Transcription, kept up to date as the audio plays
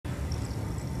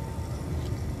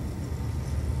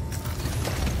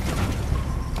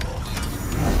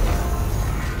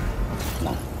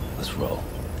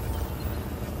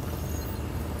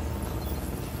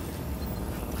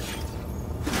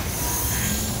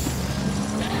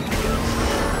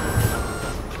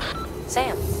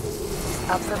Sam,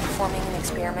 up for performing an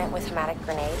experiment with hematic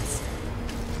grenades?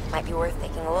 Might be worth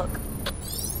taking a look.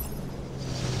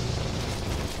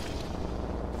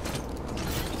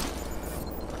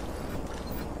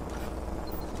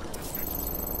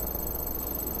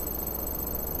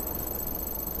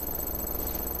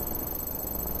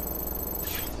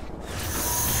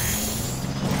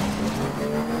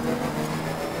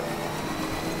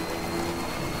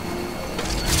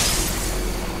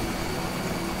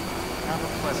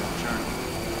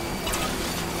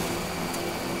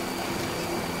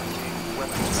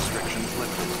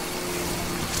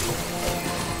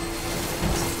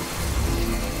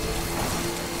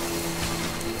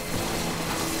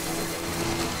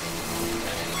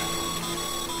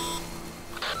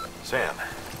 Sam,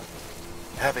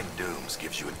 having dooms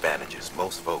gives you advantages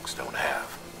most folks don't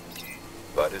have.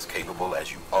 But as capable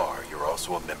as you are, you're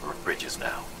also a member of Bridges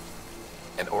now.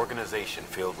 An organization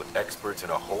filled with experts in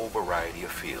a whole variety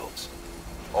of fields,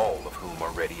 all of whom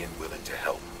are ready and willing to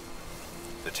help.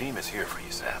 The team is here for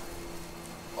you, Sam.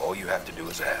 All you have to do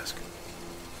is ask.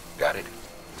 Got it?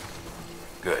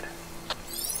 Good.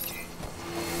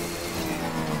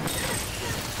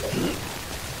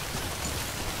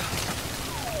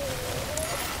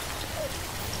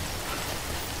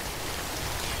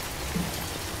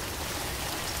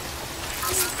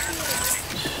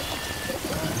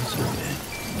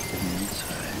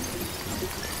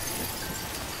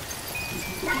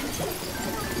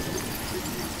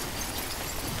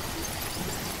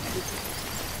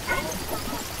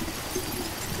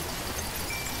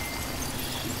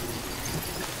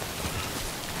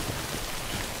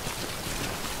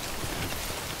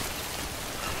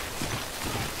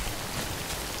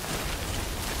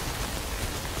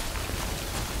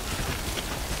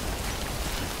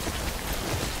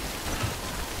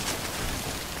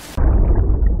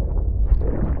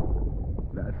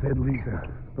 Lisa,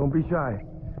 don't be shy.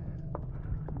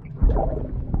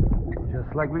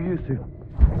 Just like we used to.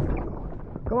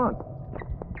 Come on,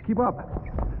 keep up.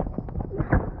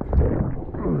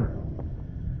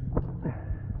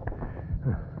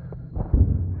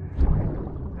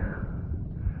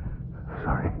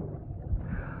 Sorry.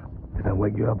 Did I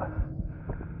wake you up?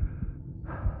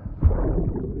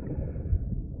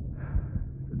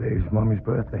 Today's Mommy's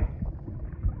birthday.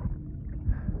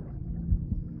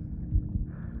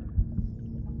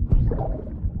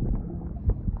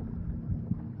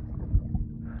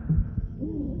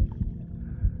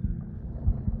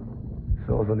 It's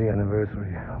also the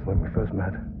anniversary of when we first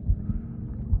met.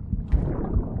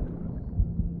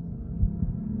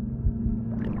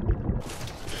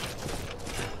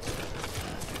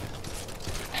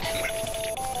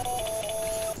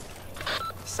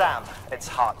 Sam, it's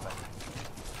Hartman.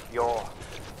 Your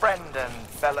friend and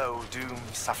fellow doom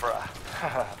sufferer.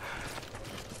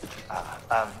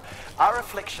 Our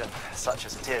affliction, such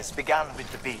as it is, began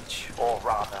with the beach, or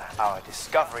rather, our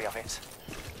discovery of it.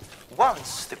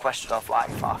 Once, the question of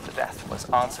life after death was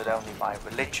answered only by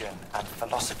religion and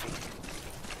philosophy.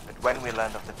 But when we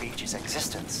learned of the beach's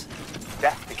existence,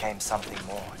 death became something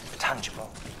more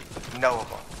tangible,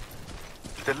 knowable.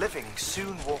 The living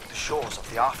soon walked the shores of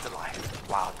the afterlife,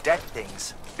 while dead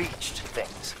things, beached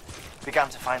things, began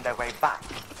to find their way back.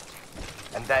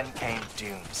 And then came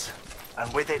dooms,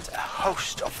 and with it a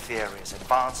host of theories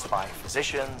advanced by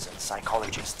physicians and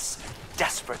psychologists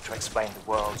desperate to explain the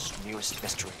world's newest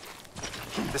mystery.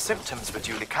 The symptoms were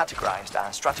duly categorized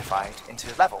and stratified into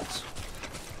levels.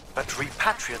 But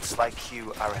repatriates like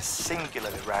you are a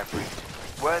singularly rare breed,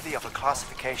 worthy of a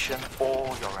classification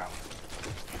all your own.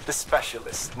 The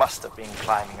specialists must have been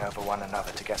climbing over one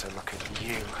another to get a look at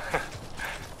you.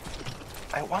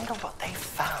 I wonder what they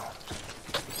found.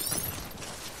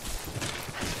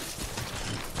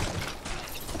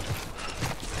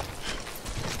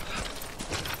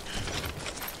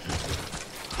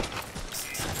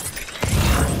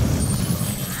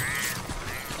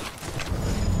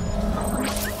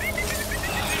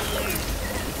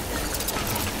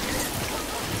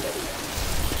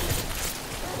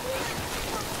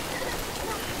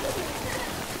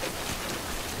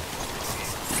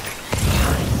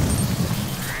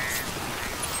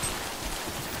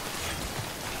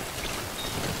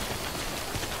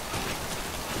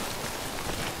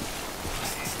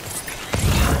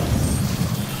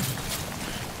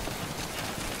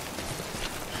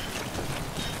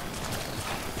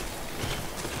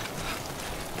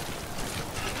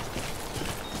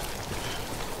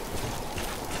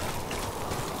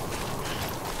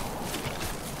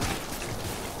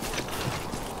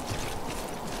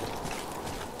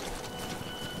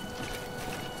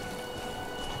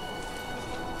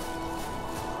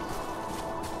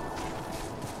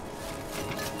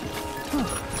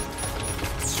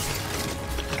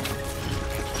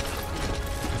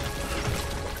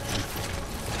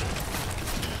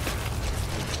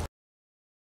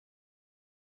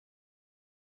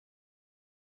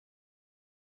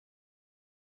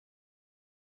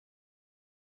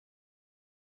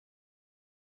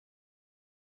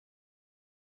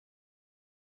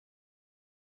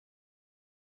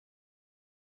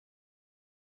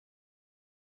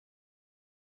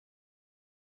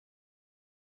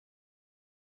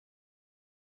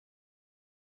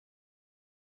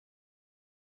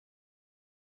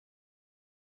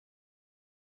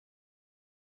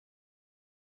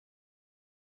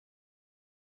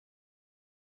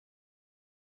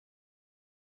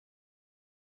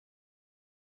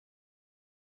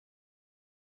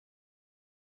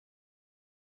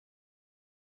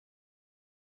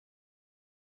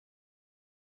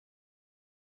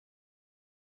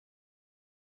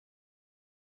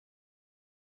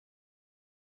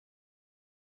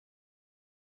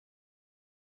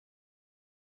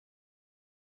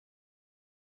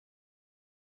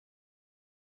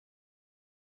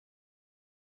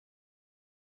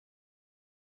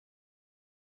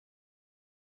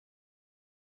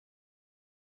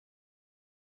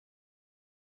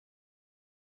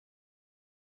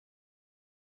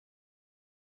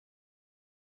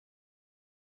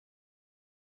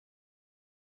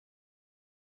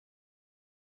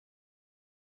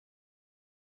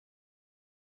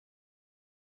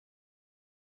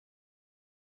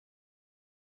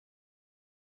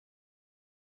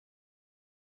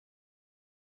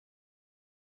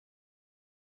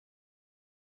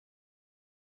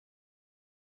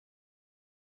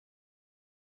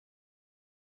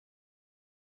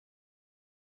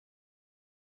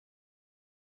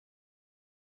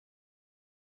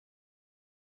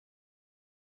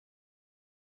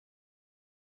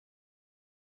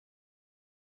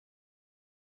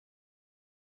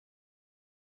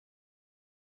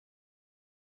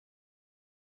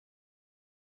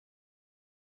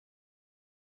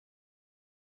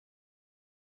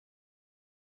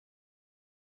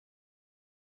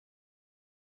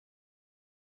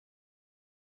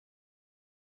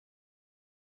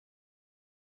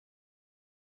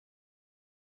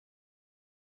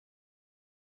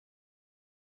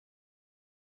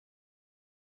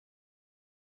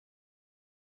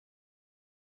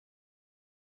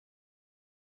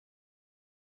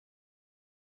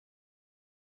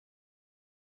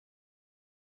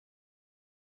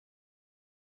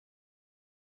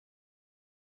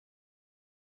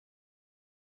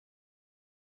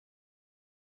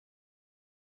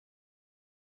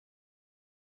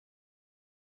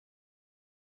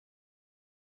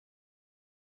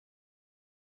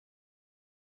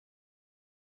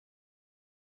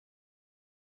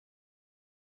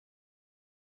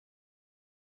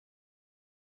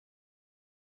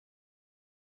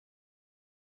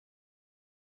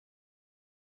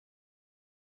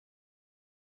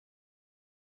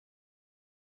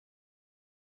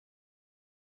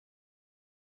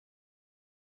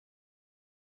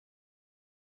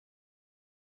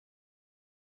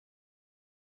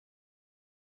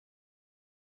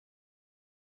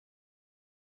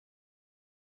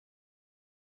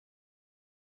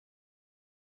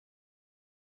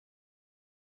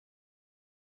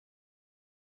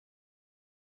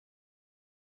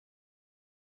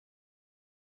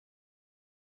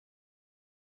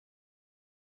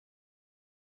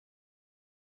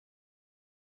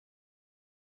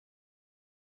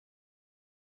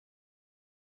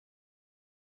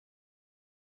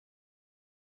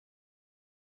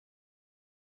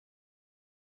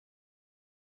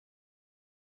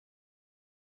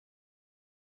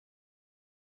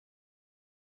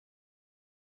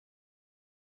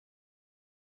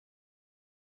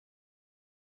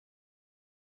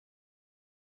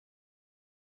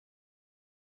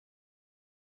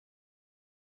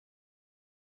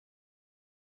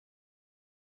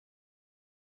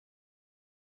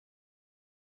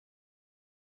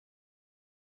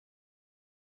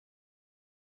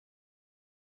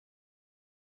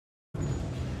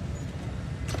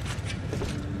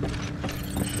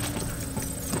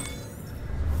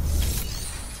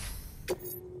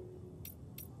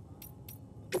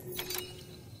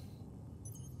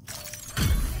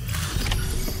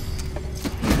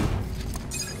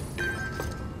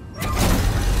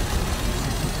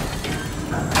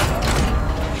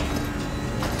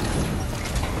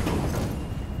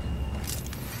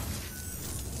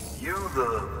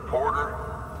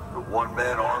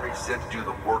 do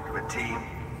the work of a team,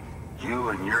 you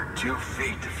and your 2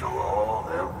 feet to fill all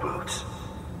them boots.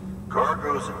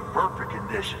 Cargo's in perfect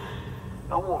condition.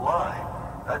 I won't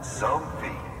lie, that's some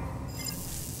feat.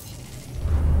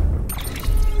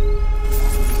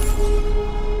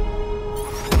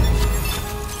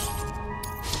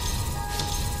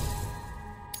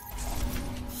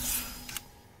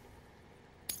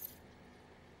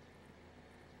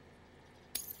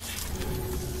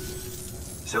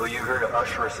 So you here to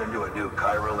usher us into a new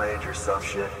chiral age or some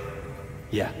shit?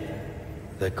 Yeah.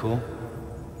 That cool?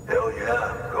 Hell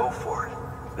yeah, go for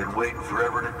it. Been waiting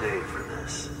forever today for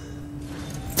this.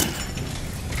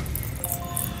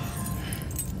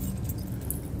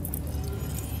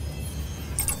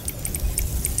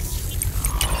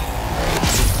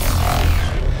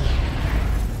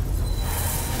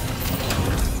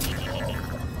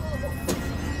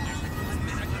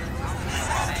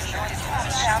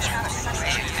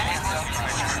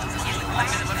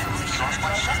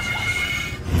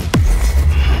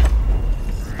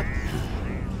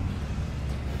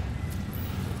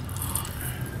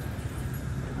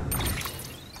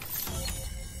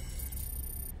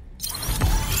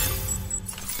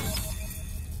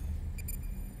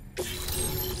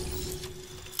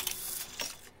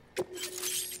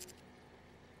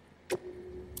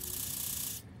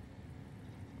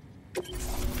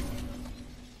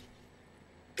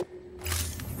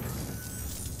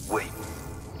 Wait.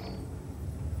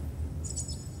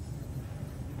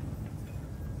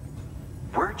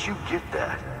 Where'd you get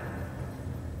that?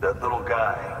 That little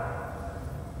guy?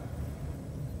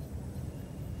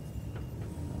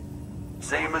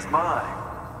 Same as mine.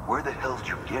 Where the hell did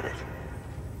you get it?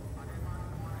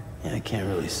 Yeah, I can't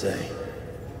really say.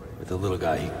 With the little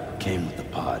guy, he came with the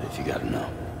pod, if you gotta know.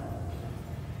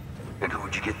 And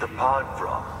who'd you get the pod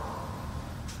from?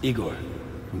 Igor,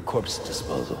 from Corpse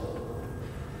Disposal.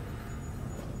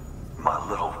 My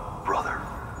little brother.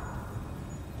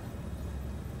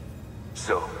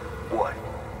 So, what?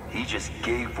 He just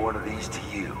gave one of these to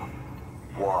you.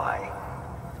 Why?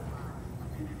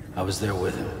 I was there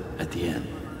with him, at the end.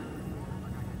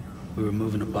 We were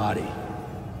moving a body.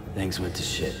 Things went to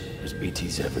shit. There's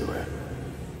BTs everywhere.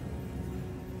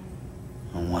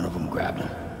 And one of them grabbed him.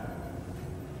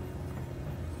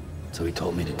 So he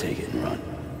told me to take it and run.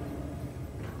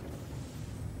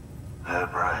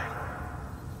 That right.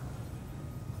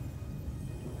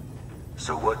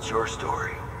 So what's your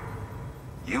story?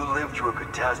 You lived through a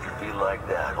catastrophe like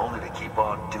that, only to keep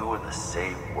on doing the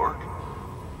same work?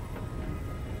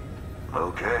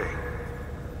 Okay.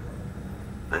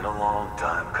 Been a long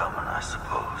time coming, I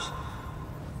suppose.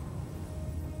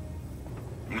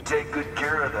 You take good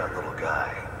care of that little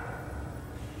guy.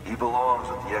 He belongs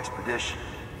with the expedition.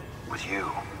 With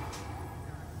you.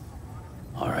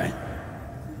 All right.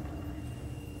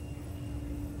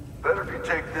 Better if you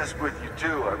take this with you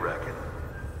too, I reckon.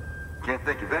 Can't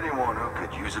think of anyone who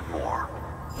could use it more.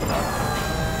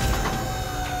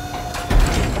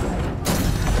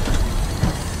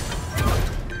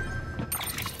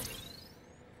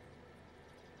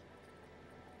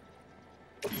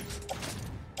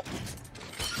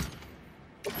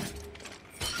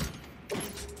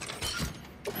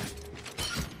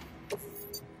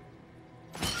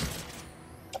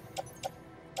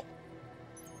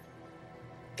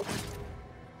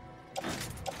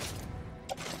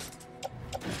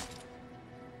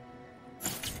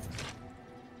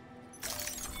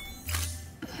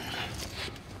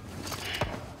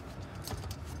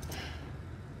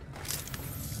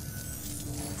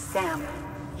 Sam,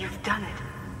 you've done it.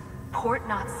 Port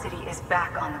Knot City is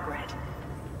back on the grid.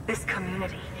 This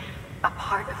community, a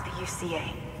part of the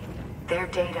UCA. Their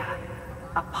data,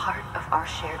 a part of our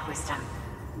shared wisdom.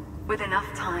 With enough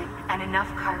time and enough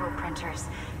chiral printers,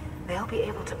 they'll be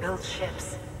able to build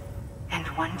ships. And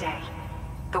one day,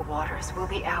 the waters will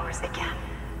be ours again.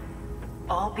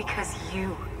 All because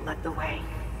you led the way.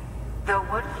 Though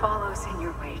what follows in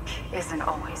your wake isn't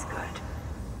always good.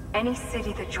 Any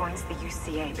city that joins the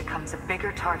UCA becomes a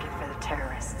bigger target for the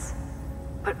terrorists.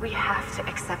 But we have to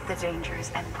accept the dangers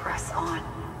and press on,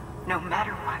 no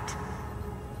matter what.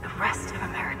 The rest of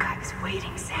America is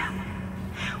waiting, Sam.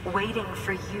 Waiting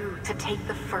for you to take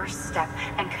the first step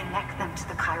and connect them to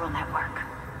the chiral network.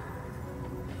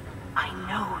 I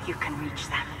know you can reach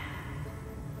them.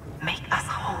 Make us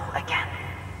whole again.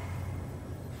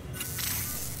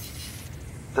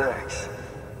 Thanks.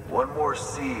 One more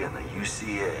C in the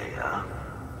UCA, huh?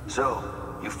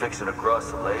 So, you fixing to cross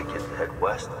the lake and head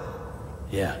west?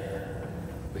 Yeah.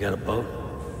 We got a boat?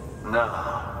 No,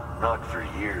 not for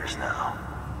years now.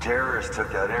 Terrorists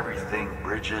took out everything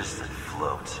bridges that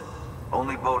floats.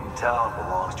 Only boat in town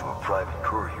belongs to a private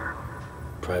courier.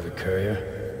 Private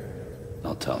courier?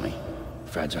 Don't tell me.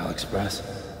 Fragile Express?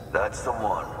 That's the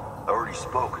one. I already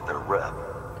spoke with their rep.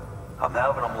 I'm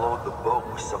having them load the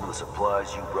boat with some of the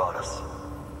supplies you brought us.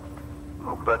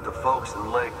 I'll bet the folks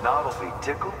in Lake Knot will be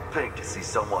tickled pink to see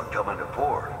someone come into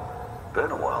port.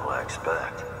 Been a while, I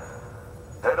expect.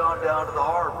 Head on down to the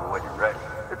harbor when you're ready.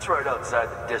 It's right outside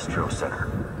the distro center.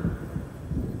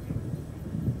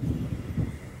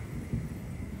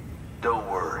 Don't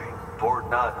worry, Port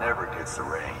Knot never gets the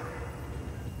rain.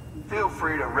 Feel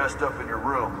free to rest up in your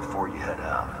room before you head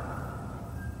out.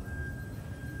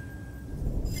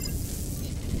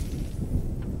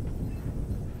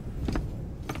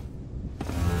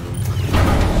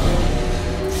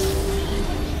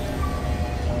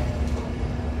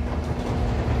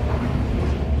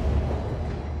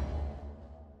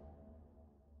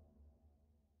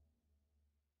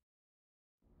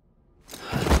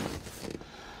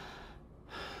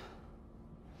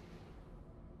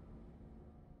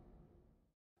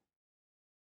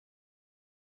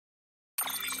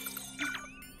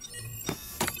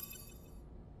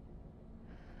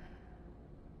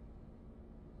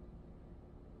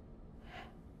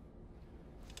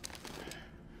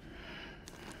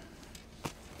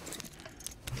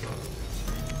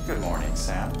 Good morning,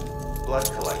 Sam. Blood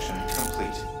collection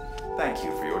complete. Thank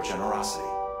you for your generosity.